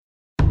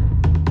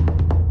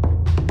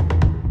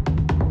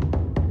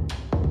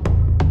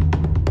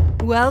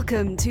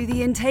Welcome to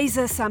the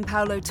Intesa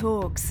Sanpaolo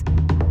Talks.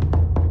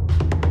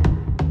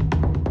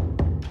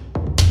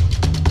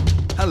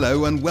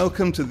 Hello and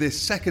welcome to this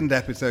second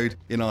episode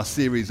in our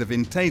series of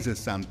Intesa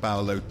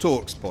Sanpaolo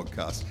Talks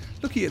podcast,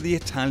 looking at the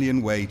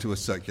Italian way to a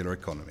circular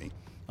economy.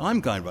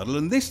 I'm Guy Ruddle,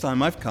 and this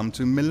time I've come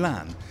to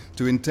Milan,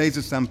 to Intesa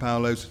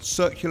Sanpaolo's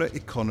Circular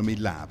Economy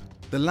Lab.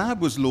 The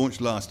lab was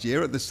launched last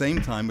year at the same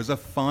time as a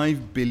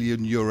 €5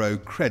 billion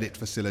credit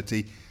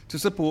facility to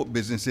support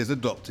businesses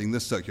adopting the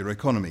circular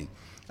economy,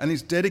 and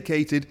it's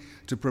dedicated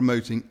to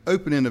promoting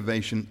open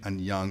innovation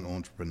and young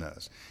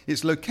entrepreneurs.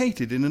 It's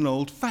located in an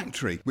old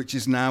factory, which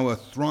is now a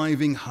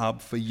thriving hub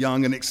for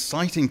young and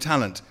exciting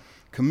talent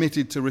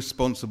committed to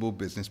responsible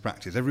business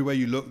practice. Everywhere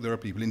you look, there are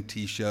people in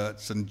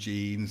T-shirts and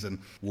jeans and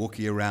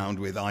walking around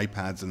with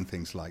iPads and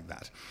things like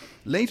that.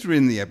 Later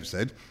in the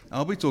episode,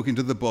 I'll be talking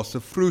to the boss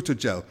of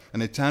Fruttagel,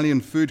 an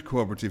Italian food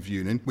cooperative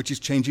union, which is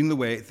changing the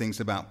way it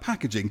thinks about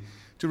packaging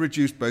to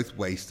reduce both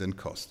waste and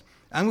cost.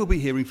 And we'll be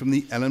hearing from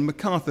the Ellen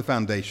MacArthur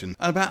Foundation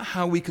about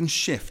how we can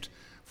shift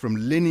from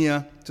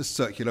linear to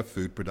circular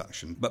food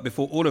production. But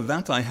before all of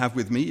that, I have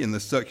with me in the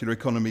Circular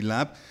Economy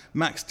Lab,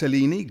 Max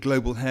Tellini,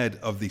 Global Head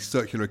of the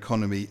Circular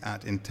Economy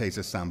at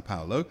Intesa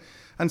Sanpaolo,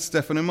 and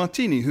Stefano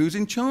Martini, who's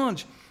in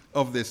charge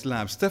of this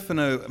lab.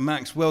 Stefano,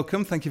 Max,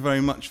 welcome. Thank you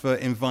very much for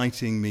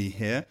inviting me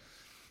here.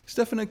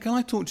 Stefano, can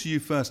I talk to you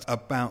first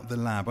about the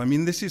lab? I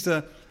mean, this is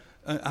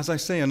as I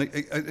say, an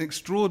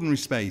extraordinary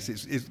space.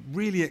 It's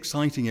really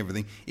exciting,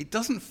 everything. It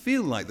doesn't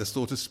feel like the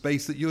sort of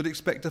space that you would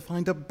expect to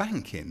find a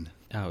bank in.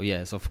 Oh,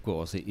 yes, of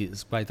course.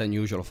 It's quite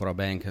unusual for a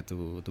bank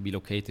to be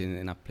located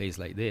in a place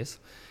like this,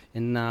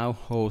 and now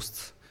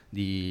hosts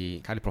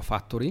the Calipro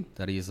Factory.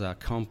 That is a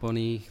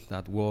company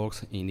that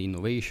works in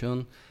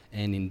innovation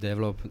and in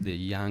develop the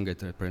young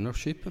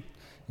entrepreneurship.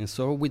 And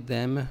so with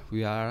them,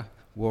 we are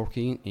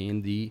working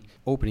in the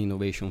open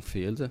innovation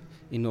field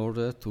in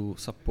order to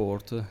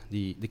support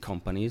the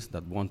companies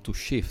that want to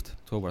shift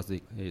towards the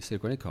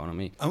circular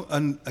economy. Oh,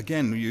 and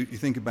again, you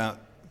think about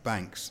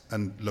banks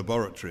and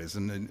laboratories,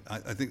 and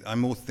I think I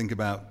more think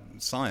about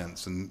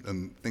science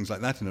and things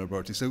like that in a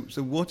laboratory.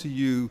 So what are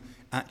you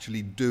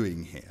actually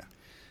doing here?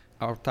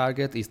 Our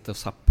target is to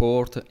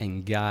support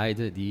and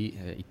guide the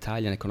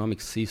Italian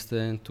economic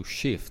system to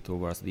shift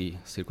towards the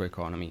circular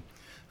economy.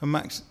 And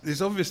Max,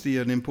 there's obviously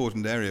an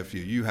important area for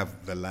you. You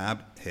have the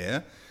lab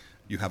here.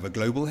 You have a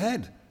global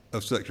head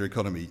of circular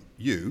economy,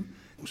 you.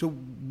 So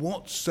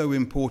what's so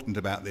important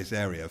about this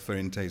area for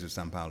Intesa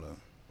Sanpaolo?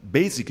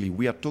 Basically,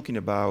 we are talking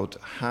about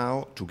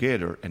how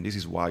together, and this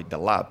is why the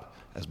lab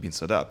has been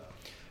set up,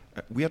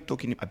 we are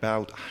talking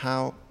about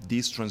how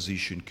this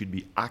transition could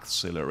be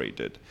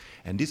accelerated.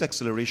 And this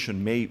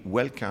acceleration may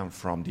well come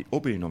from the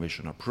open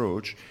innovation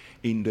approach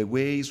in the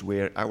ways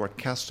where our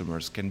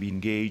customers can be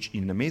engaged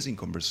in an amazing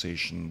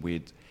conversation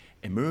with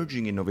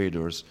emerging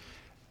innovators,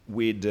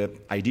 with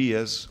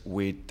ideas,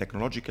 with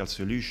technological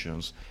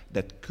solutions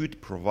that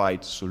could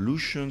provide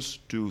solutions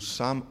to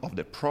some of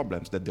the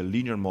problems that the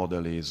linear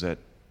model is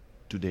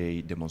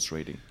today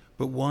demonstrating.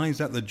 But why is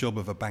that the job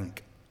of a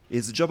bank?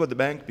 It's the job of the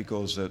bank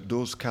because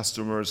those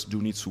customers do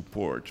need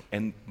support.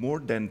 And more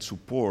than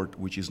support,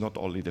 which is not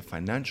only the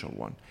financial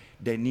one,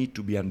 they need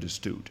to be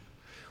understood.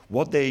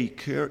 What they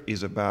care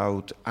is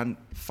about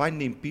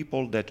finding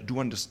people that do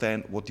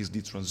understand what is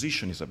the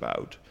transition is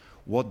about,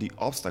 what the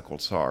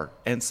obstacles are,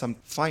 and some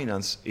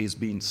finance is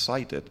being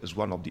cited as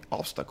one of the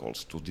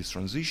obstacles to this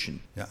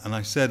transition. Yeah, and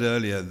I said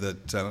earlier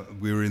that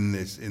we were in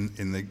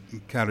the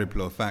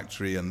Calipro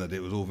factory and that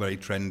it was all very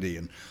trendy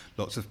and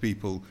lots of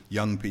people,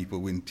 young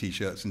people in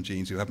T-shirts and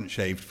jeans who haven't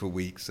shaved for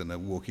weeks and are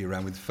walking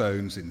around with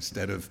phones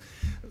instead of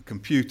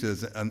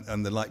computers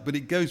and the like. But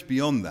it goes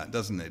beyond that,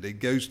 doesn't it? It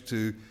goes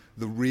to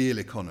the real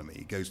economy.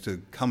 It goes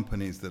to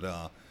companies that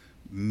are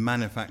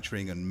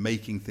manufacturing and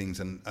making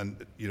things and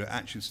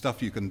actual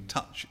stuff you can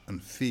touch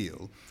and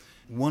feel.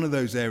 One of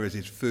those areas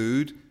is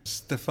food.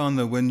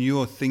 Stefano, when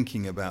you're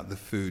thinking about the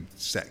food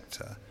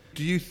sector,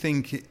 do you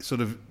think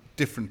sort of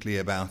differently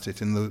about it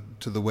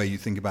to the way you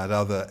think about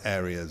other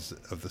areas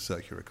of the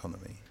circular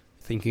economy?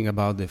 Thinking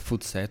about the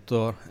food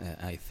sector,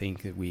 I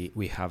think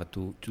we have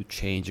to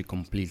change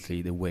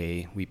completely the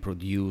way we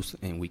produce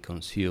and we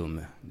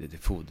consume the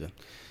food.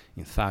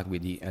 In fact,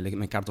 with the Ellen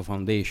MacArthur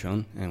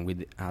Foundation and with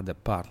the other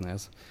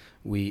partners,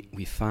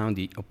 we found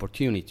the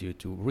opportunity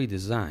to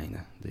redesign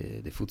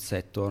the food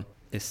sector,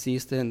 a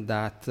system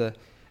that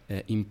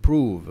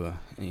improve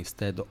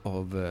instead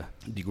of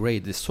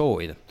degrade the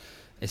soil,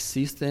 a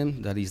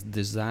system that is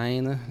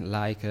designed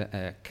like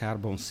a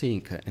carbon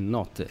sink and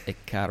not a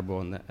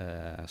carbon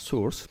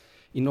source,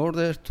 in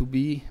order to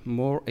be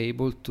more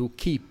able to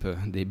keep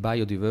the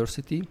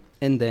biodiversity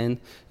and then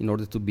in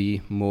order to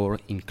be more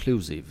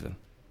inclusive.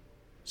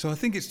 So I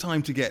think it's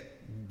time to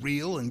get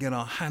real and get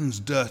our hands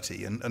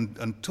dirty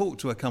and talk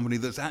to a company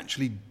that's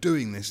actually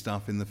doing this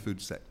stuff in the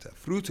food sector.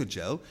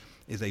 Fruttagel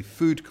is a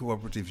food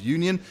cooperative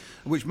union,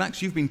 which,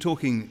 Max, you've been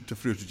talking to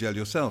Fruttagel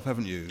yourself,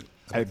 haven't you?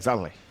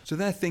 Exactly. So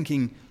they're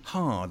thinking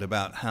hard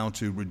about how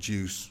to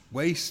reduce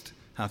waste,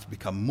 how to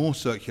become more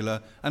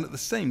circular, and at the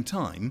same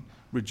time,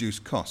 reduce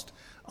cost.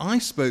 I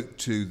spoke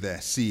to their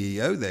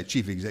CEO, their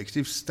chief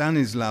executive,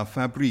 Stanislao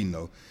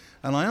Fabbrino,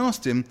 and I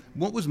asked him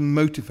what was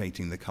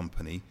motivating the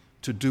company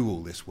to do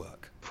all this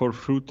work. For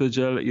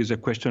Fruttagel is a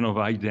question of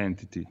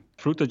identity.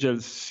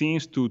 Fruttagel,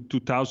 since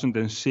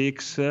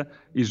 2006,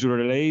 is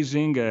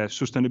releasing a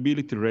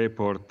sustainability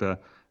report,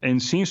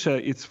 and since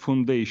its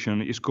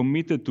foundation is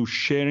committed to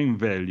sharing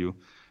value,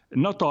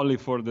 not only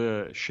for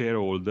the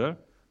shareholder,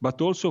 but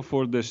also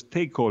for the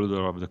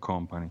stakeholder of the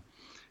company.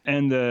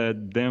 And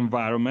the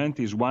environment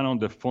is one of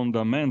the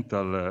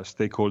fundamental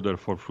stakeholders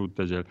for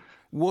Fruttagel.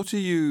 What are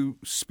you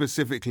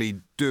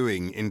specifically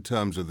doing in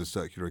terms of the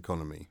circular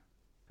economy?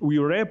 We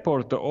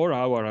report all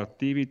our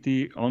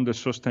activity on the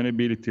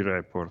sustainability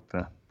report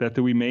that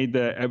we made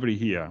every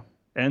year.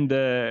 And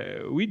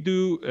we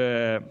do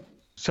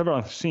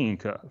several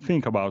things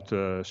think about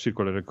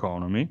circular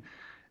economy.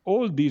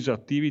 All these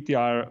activities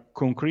are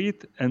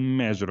concrete and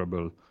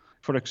measurable.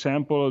 For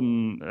example,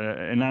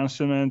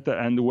 enhancement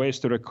and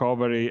waste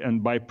recovery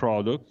and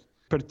byproduct,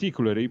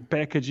 particularly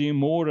packaging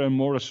more and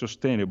more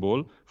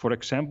sustainable. For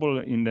example,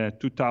 in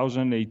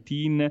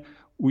 2018,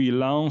 we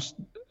launched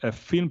a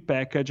film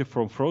package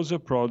from frozen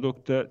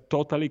product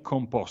totally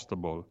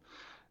compostable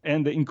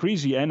and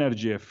increase the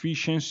energy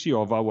efficiency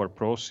of our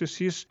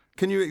processes.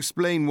 Can you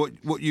explain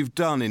what you've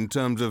done in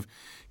terms of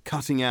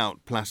cutting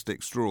out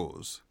plastic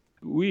straws?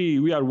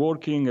 We are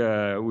working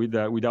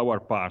with our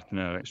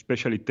partner,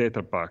 especially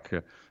Tetra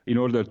Pak, in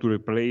order to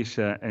replace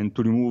and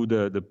to remove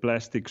the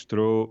plastic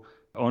straw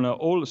on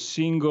all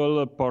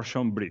single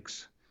portion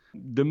bricks.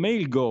 The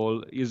main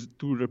goal is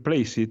to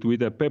replace it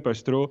with a paper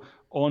straw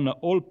on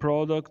all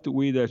product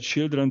with a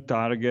children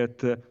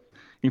target.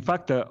 In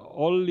fact,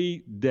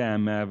 only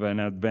them have an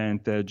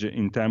advantage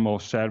in terms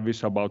of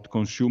service about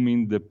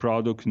consuming the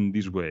product in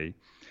this way.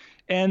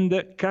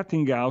 And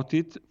cutting out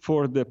it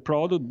for the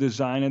product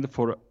designed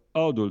for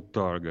adult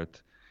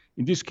target.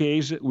 In this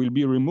case, will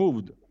be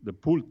removed the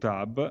pull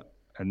tab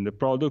and the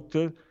product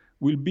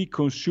will be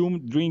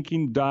consumed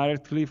drinking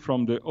directly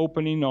from the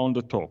opening on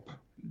the top.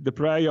 The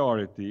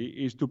priority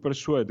is to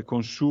persuade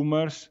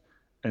consumers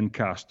and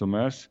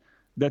customers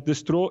that the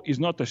straw is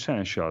not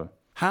essential.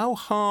 How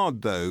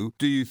hard, though,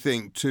 do you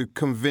think to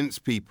convince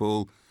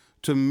people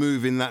to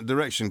move in that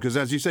direction? Because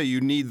as you say,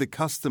 you need the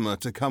customer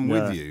to come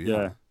with you.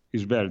 Yeah,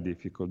 it's very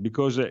difficult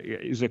because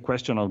it's a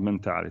question of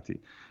mentality.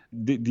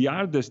 The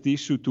hardest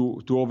issue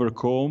to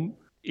overcome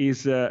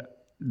is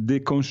the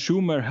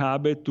consumer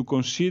habit to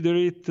consider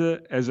it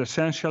as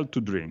essential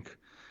to drink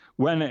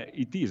when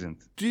it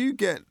isn't. Do you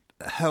get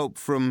help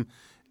from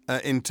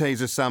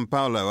Intesa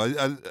Sanpaolo?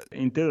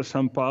 Intesa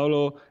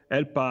Sanpaolo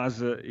help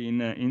us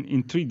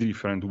in three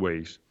different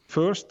ways.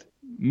 First,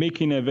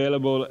 making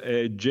available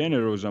a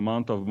generous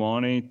amount of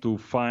money to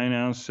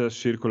finance a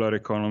circular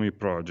economy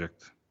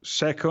project.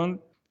 Second,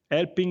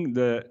 helping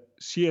the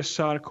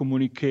CSR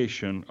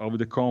communication of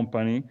the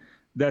company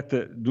that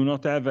do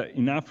not have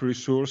enough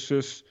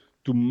resources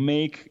to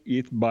make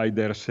it by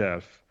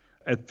themselves.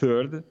 And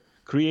third,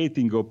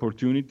 creating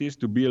opportunities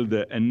to build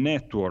a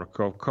network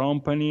of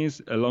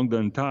companies along the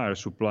entire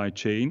supply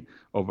chain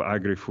of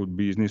agri-food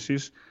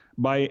businesses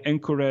by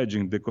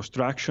encouraging the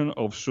construction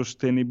of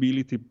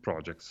sustainability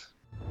projects.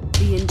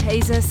 The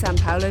Intesa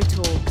Sanpaolo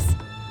Talks.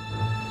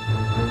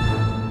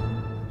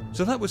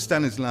 So that was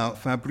Stanislao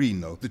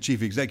Fabbrino, the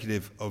chief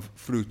executive of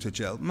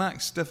Fruttagel.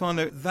 Max,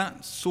 Stefano,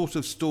 that sort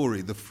of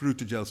story, the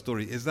Fruttagel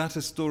story, is that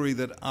a story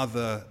that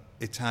other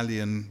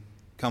Italian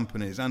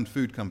companies and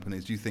food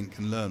companies do you think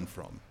can learn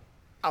from?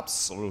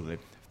 Absolutely.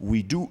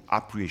 We do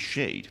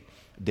appreciate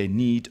the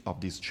need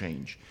of this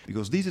change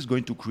because this is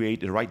going to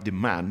create the right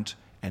demand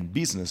and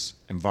business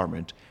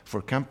environment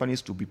for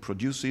companies to be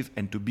producive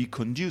and to be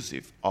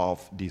conducive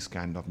of this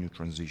kind of new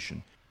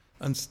transition.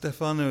 And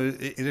Stefano,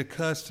 it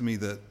occurs to me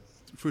that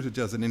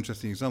Fruttagel is an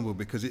interesting example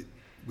because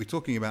we're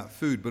talking about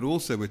food, but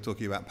also we're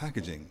talking about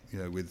packaging,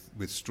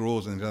 with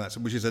straws and things like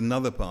that, which is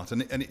another part.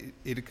 And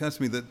it occurs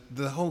to me that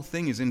the whole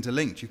thing is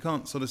interlinked. You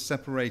can't sort of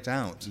separate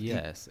out.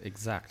 Yes,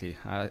 exactly.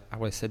 As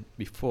I said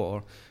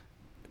before,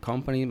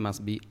 company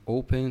must be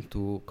open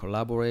to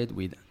collaborate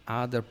with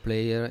other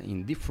players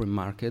in different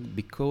markets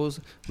because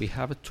we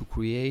have to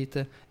create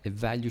a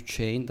value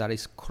chain that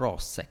is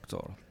cross-sector.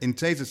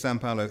 Intesa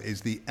Sanpaolo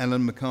is the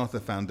Ellen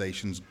MacArthur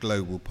Foundation's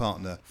global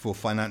partner for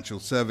financial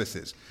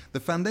services. The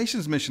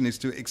foundation's mission is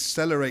to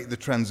accelerate the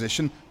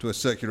transition to a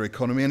circular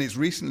economy, and it's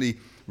recently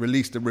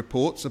released a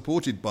report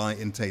supported by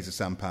Intesa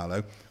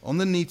Sanpaolo on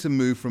the need to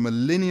move from a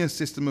linear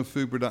system of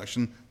food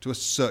production to a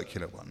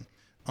circular one.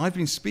 I've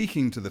been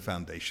speaking to the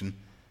foundation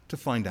to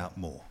find out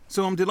more.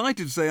 So I'm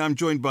delighted to say I'm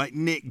joined by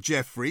Nick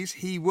Jeffries.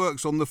 He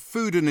works on the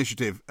food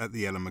initiative at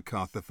the Ellen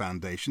MacArthur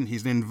Foundation.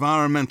 He's an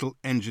environmental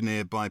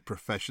engineer by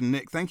profession.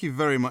 Nick, thank you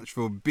very much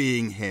for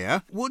being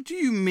here. What do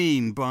you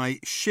mean by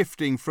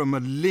shifting from a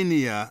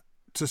linear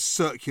to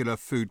circular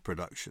food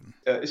production?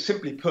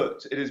 Simply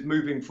put, it is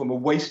moving from a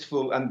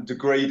wasteful and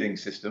degrading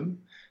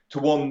system to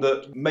one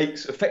that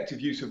makes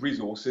effective use of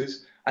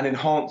resources and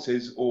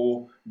enhances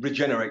or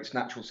regenerates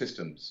natural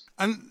systems.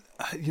 And,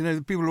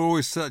 people are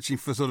always searching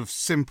for sort of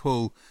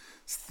simple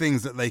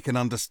things that they can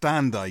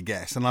understand, I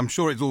guess. And I'm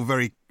sure it's all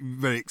very,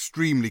 very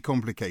extremely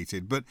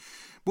complicated. But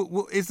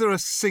is there a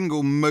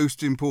single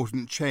most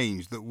important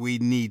change that we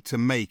need to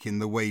make in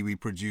the way we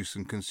produce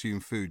and consume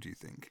food, do you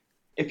think?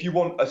 If you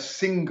want a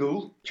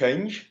single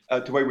change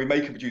to the way we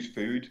make and produce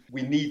food,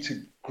 we need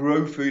to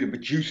grow food and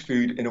produce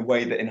food in a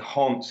way that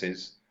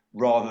enhances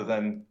rather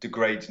than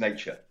degrades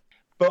nature.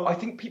 But I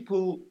think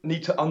people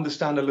need to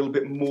understand a little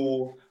bit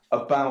more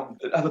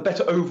have a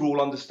better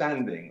overall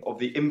understanding of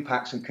the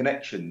impacts and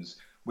connections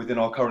within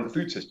our current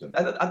food system.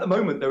 And at the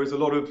moment, there is a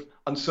lot of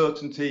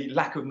uncertainty,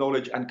 lack of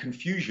knowledge and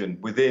confusion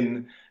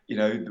within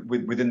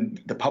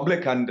the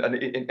public and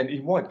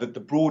wide, the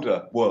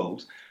broader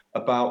world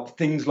about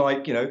things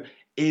like,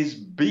 is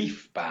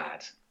beef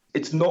bad?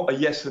 It's not a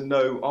yes and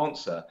no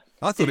answer.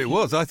 I thought it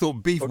was. I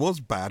thought beef was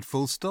bad,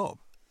 full stop.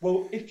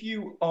 Well, if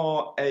you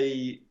are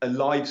a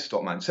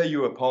livestock man, say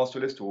you're a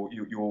pastoralist or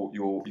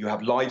you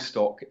have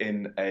livestock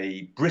in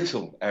a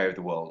brittle area of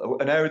the world,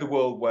 an area of the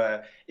world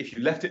where if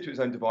you left it to its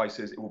own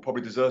devices, it will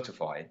probably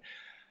desertify.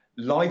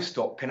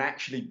 Livestock can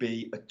actually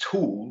be a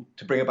tool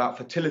to bring about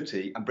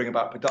fertility and bring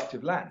about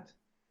productive land.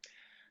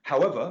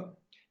 However,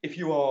 if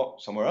you are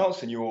somewhere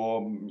else and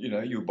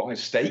you buy a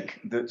steak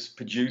that's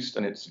produced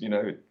and it's,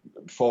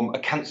 from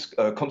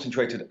a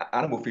concentrated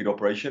animal feed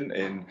operation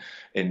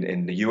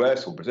in the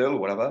US or Brazil or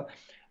whatever,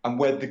 and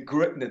where the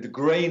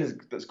grain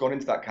that's gone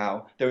into that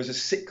cow, there is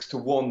a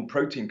 6-to-1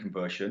 protein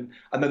conversion,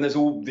 and then there's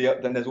all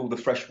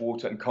the fresh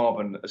water and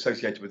carbon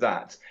associated with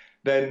that,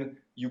 then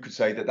you could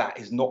say that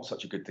is not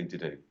such a good thing to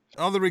do.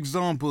 Are there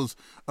examples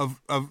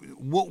of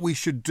what we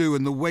should do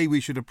and the way we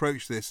should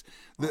approach this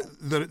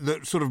that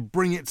sort of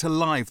bring it to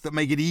life, that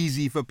make it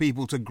easy for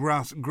people to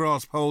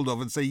grasp hold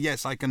of and say,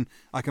 yes, I can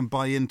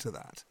buy into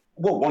that?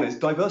 Well, one is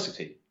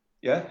diversity.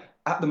 Yeah.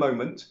 At the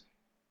moment,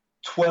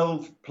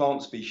 12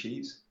 plant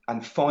species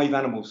and 5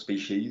 animal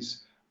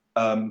species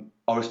are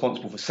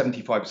responsible for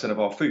 75% of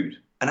our food.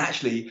 And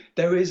actually,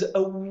 there is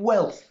a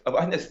wealth of,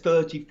 I think there's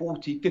 30,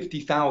 40,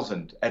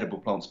 50,000 edible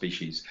plant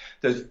species.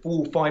 There's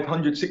 400,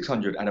 500,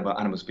 600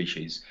 animal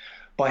species.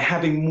 By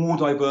having more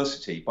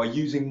diversity, by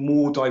using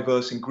more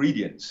diverse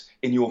ingredients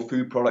in your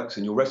food products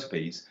and your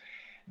recipes,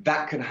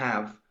 that can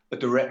have a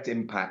direct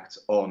impact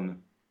on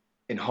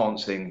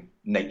enhancing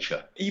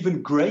nature.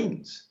 Even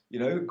grains,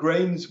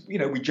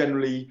 we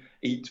generally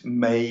eat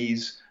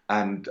maize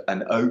and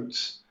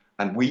oats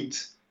and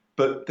wheat.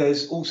 But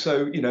there's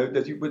also,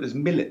 there's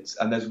millets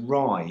and there's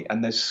rye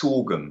and there's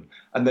sorghum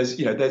and there's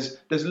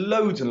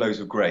loads and loads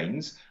of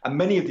grains, and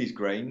many of these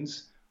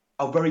grains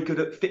are very good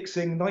at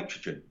fixing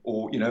nitrogen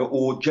or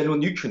general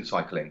nutrient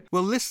cycling.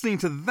 Well, listening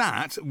to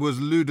that was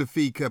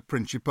Ludovica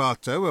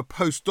Principato, a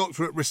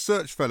postdoctorate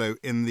research fellow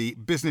in the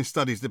Business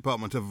Studies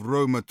Department of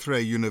Roma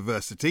Tre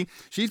University.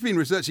 She's been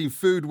researching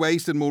food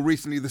waste and more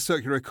recently the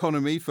circular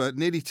economy for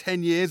nearly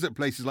 10 years at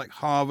places like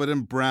Harvard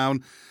and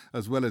Brown,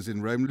 as well as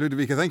in Rome.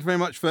 Ludovica, thank you very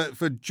much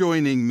for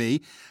joining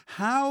me.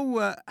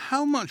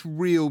 How much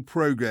real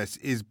progress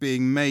is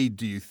being made,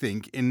 do you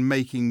think, in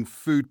making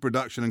food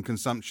production and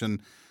consumption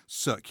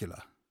circular?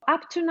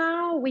 Up to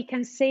now, we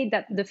can say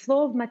that the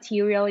flow of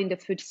material in the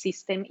food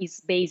system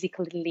is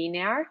basically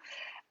linear.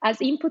 As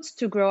inputs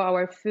to grow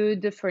our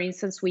food, for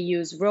instance, we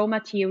use raw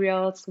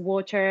materials,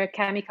 water,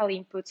 chemical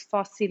inputs,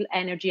 fossil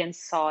energy, and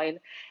soil.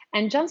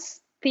 And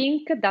just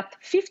think that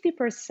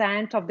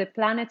 50% of the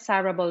planet's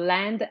arable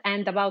land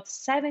and about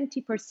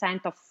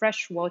 70% of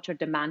fresh water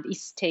demand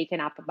is taken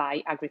up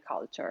by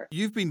agriculture.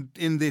 You've been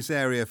in this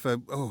area for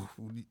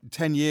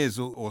 10 years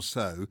or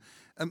so.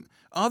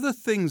 Are there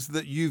things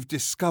that you've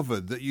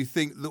discovered that you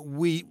think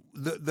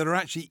that are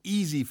actually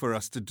easy for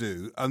us to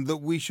do and that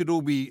we should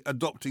all be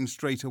adopting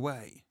straight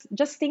away?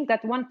 Just think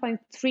that 1.3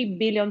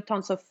 billion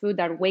tons of food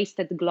are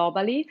wasted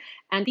globally,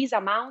 and this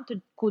amount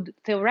could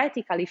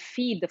theoretically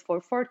feed for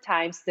 4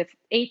 times the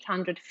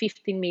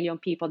 850 million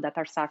people that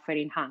are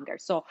suffering hunger.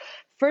 So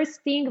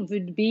first thing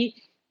would be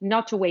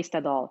not to waste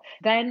at all.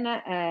 Then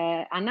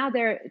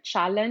another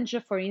challenge,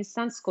 for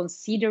instance,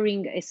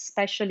 considering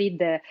especially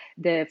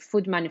the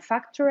food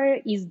manufacturer,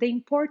 is the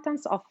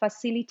importance of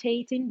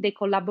facilitating the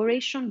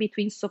collaboration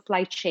between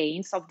supply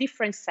chains of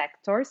different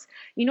sectors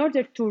in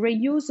order to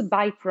reuse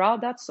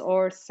byproducts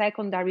or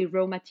secondary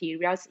raw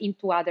materials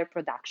into other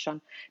production.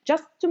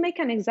 Just to make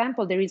an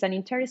example, there is an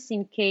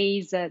interesting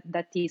case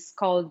that is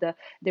called,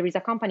 there is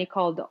a company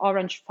called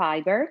Orange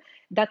Fiber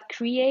that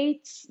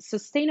creates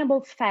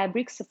sustainable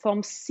fabrics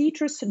from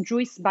citrus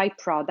juice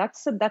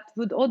byproducts that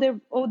would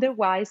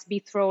otherwise be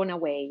thrown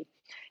away.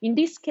 In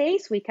this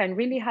case, we can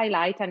really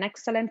highlight an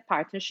excellent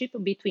partnership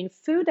between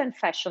food and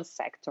fashion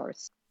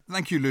sectors.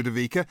 Thank you,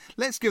 Ludovica.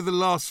 Let's give the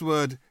last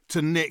word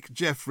to Nick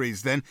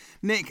Jeffries then.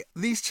 Nick,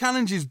 these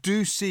challenges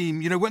do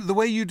seem, the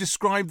way you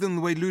describe them,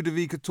 the way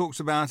Ludovica talks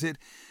about it,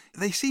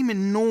 they seem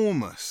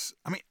enormous.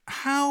 I mean,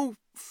 how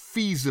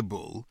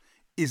feasible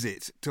is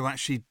it to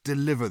actually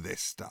deliver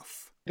this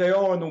stuff? They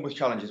are enormous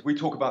challenges. We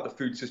talk about the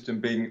food system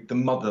being the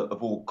mother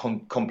of all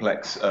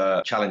complex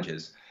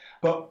challenges.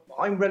 But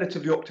I'm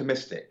relatively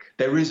optimistic.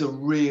 There is a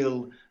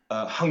real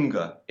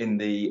hunger in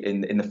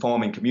the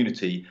farming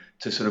community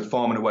to sort of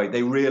farm in a way.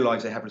 They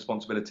realise they have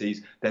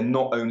responsibilities. They're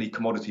not only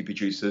commodity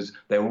producers,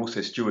 they're also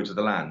stewards of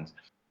the land.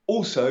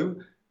 Also,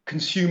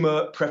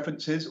 consumer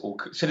preferences or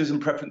citizen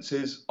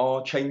preferences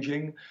are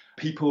changing.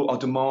 People are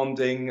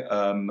demanding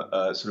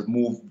sort of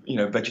more,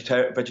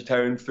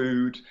 vegetarian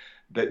food.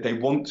 They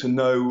want to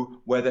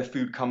know where their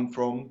food comes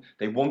from.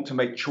 They want to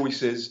make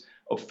choices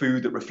of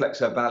food that reflects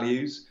their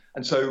values.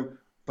 And so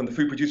from the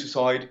food producer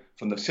side,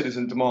 from the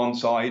citizen demand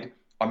side,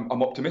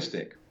 I'm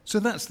optimistic. So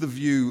that's the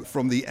view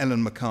from the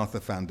Ellen MacArthur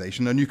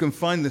Foundation, and you can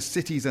find the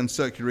Cities and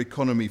Circular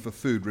Economy for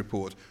Food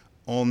report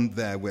on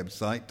their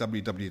website,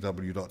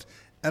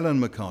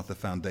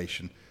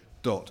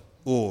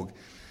 www.ellenmacarthurfoundation.org.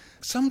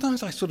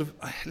 Sometimes I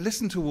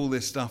listen to all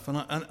this stuff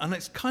and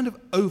it's kind of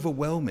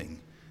overwhelming.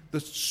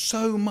 There's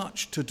so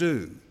much to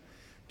do.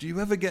 Do you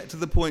ever get to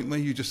the point where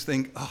you just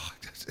think,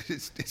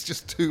 it's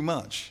just too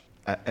much?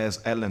 As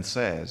Ellen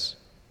says,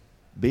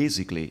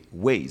 basically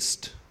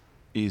waste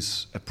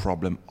is a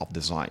problem of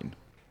design.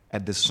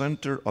 At the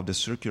center of the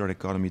circular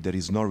economy, there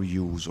is no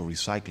reuse or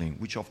recycling,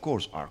 which of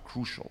course are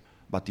crucial,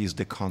 but is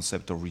the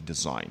concept of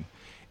redesign.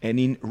 And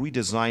in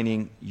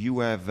redesigning, you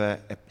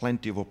have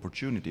plenty of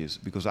opportunities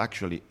because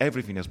actually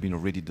everything has been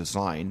already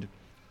designed.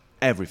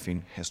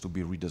 Everything has to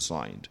be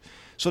redesigned.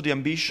 So the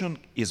ambition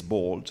is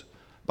bold,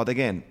 but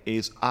again,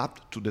 is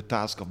up to the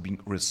task of being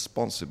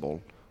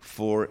responsible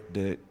for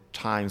the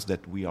times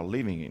that we are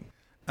living in.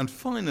 And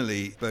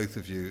finally, both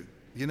of you,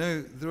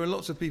 there are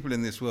lots of people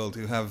in this world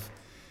who have,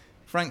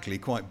 frankly,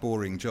 quite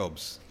boring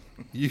jobs.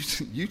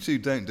 You two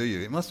don't, do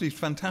you? It must be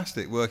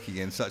fantastic working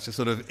in such a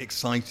sort of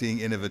exciting,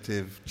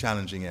 innovative,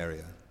 challenging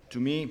area. To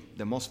me,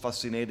 the most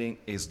fascinating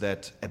is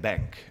that a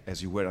bank,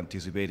 as you were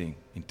anticipating,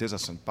 Intesa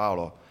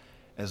Sanpaolo,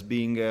 has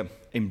been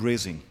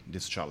embracing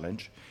this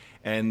challenge.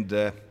 And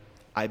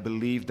I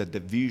believe that the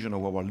vision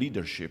of our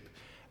leadership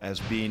has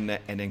been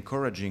an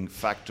encouraging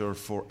factor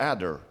for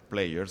other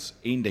players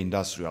in the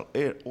industrial,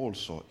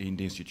 also in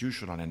the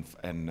institutional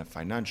and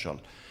financial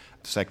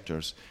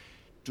sectors,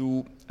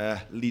 to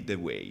lead the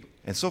way.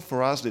 And so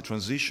for us, the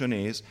transition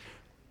is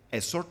a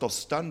sort of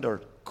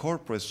standard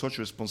corporate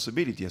social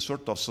responsibility, a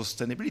sort of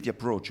sustainability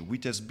approach,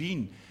 which has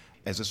been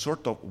as a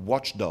sort of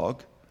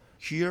watchdog.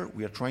 Here,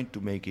 we are trying to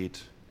make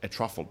it a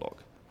truffle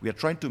dog. We are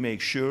trying to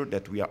make sure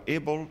that we are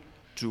able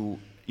to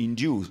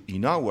induce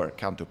in our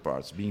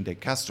counterparts, being the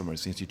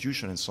customers,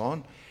 institutions, and so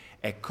on,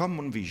 a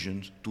common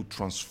vision to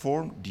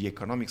transform the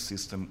economic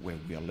system where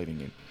we are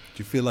living in. Do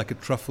you feel like a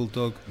truffle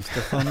dog,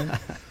 Stefano?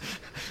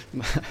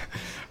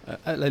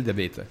 A little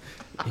bit.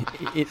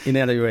 In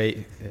any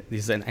way,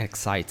 this is an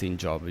exciting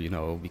job,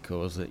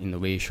 because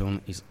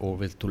innovation is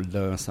always to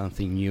learn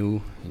something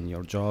new in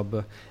your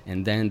job.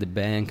 And then the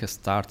bank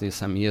started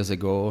some years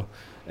ago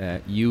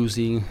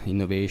using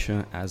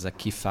innovation as a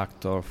key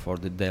factor for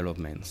the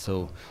development.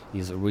 So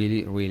it's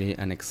really, really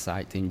an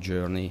exciting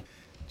journey.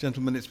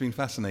 Gentlemen, it's been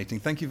fascinating.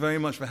 Thank you very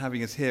much for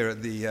having us here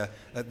at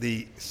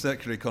the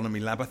Circular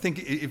Economy Lab. I think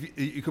if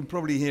you can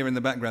probably hear in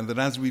the background that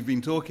as we've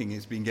been talking,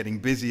 it's been getting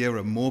busier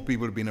and more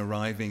people have been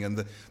arriving,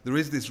 and there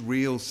is this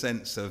real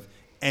sense of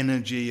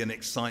energy and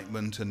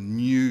excitement and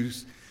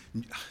news.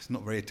 It's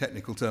not very a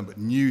technical term, but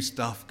new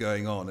stuff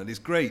going on, and it's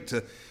great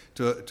to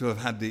have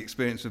had the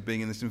experience of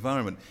being in this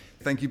environment.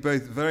 Thank you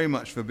both very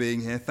much for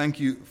being here. Thank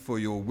you for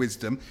your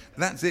wisdom.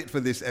 That's it for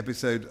this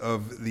episode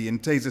of the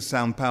Intesa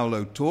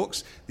Sanpaolo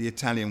Talks, the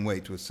Italian way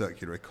to a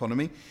circular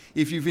economy.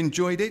 If you've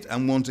enjoyed it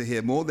and want to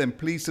hear more, then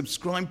please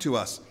subscribe to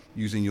us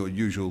using your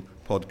usual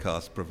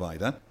podcast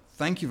provider.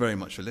 Thank you very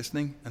much for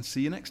listening, and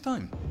see you next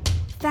time.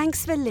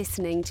 Thanks for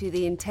listening to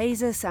the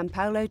Intesa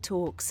Sanpaolo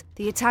Talks,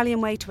 the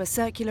Italian way to a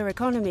circular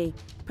economy,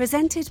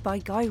 presented by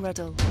Guy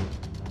Ruddle.